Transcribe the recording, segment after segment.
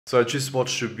So I just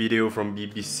watched a video from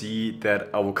BBC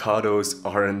that avocados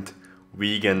aren't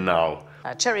vegan now.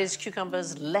 Cherries,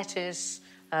 cucumbers, lettuce,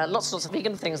 lots of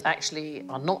vegan things actually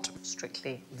are not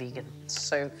strictly vegan.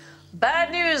 So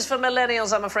bad news for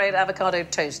millennials, I'm afraid. Avocado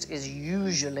toast is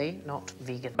usually not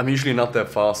vegan. I'm usually not that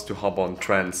fast to hop on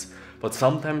trends, but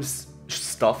sometimes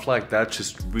stuff like that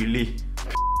just really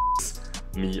pisses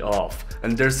me off.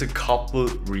 And there's a couple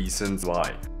reasons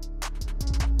why.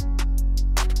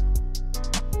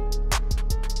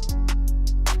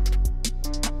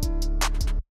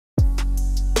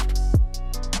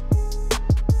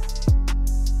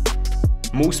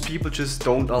 Most people just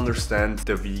don't understand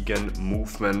the vegan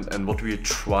movement and what we are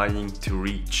trying to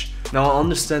reach. Now I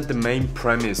understand the main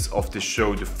premise of the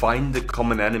show, to find the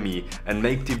common enemy and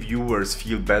make the viewers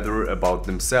feel better about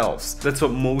themselves. That's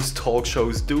what most talk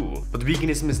shows do. But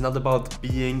veganism is not about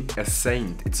being a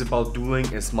saint, it's about doing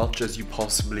as much as you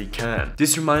possibly can.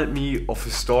 This reminded me of a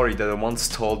story that I once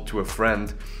told to a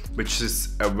friend, which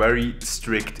is a very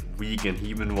strict vegan. He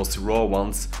even was raw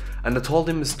once. And I told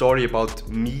him a story about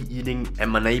me eating at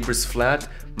my neighbor's flat.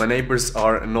 My neighbors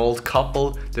are an old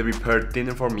couple. They prepared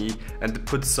dinner for me and they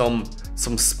put some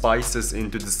spices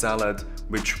into the salad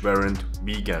which weren't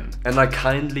vegan. And I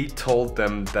kindly told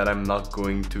them that I'm not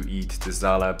going to eat the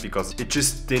salad because it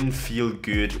just didn't feel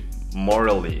good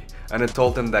morally. And I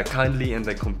told them that kindly and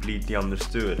they completely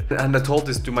understood. And I told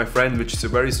this to my friend, which is a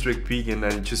very strict vegan,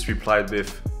 and he just replied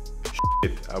with,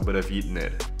 "Shit, I would have eaten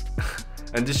it."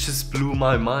 And this just blew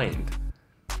my mind.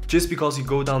 Just because you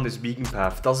go down this vegan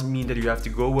path doesn't mean that you have to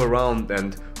go around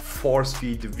and force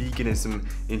feed the veganism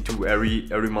into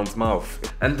everyone's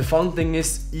mouth. And the fun thing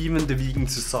is, even the vegan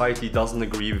society doesn't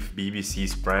agree with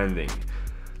BBC's branding.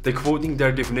 They're quoting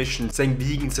their definition, saying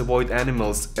vegans avoid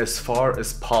animals as far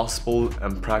as possible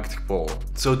and practicable.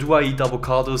 So do I eat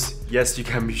avocados? Yes, you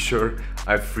can be sure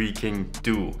I freaking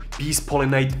do. Bees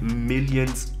pollinate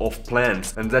millions of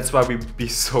plants, and that's why we'd be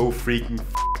so freaking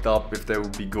f***ed up if they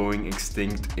would be going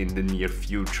extinct in the near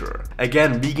future.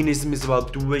 Again, veganism is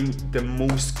about doing the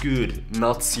most good,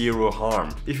 not zero harm.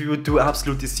 If we would do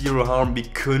absolutely zero harm, we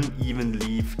couldn't even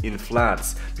live in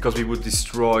flats, because we would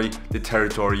destroy the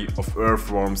territory of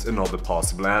earthworms and other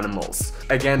possible animals.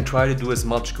 Again, try to do as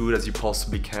much good as you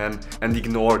possibly can and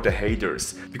ignore the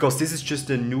haters, because this is just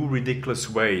a new ridiculous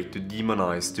way to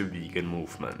demonize the vegan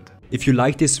movement. If you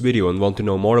like this video and want to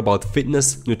know more about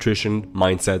fitness, nutrition,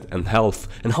 mindset and health,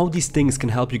 and how these things can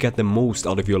help you get the most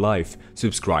out of your life,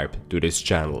 subscribe to this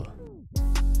channel.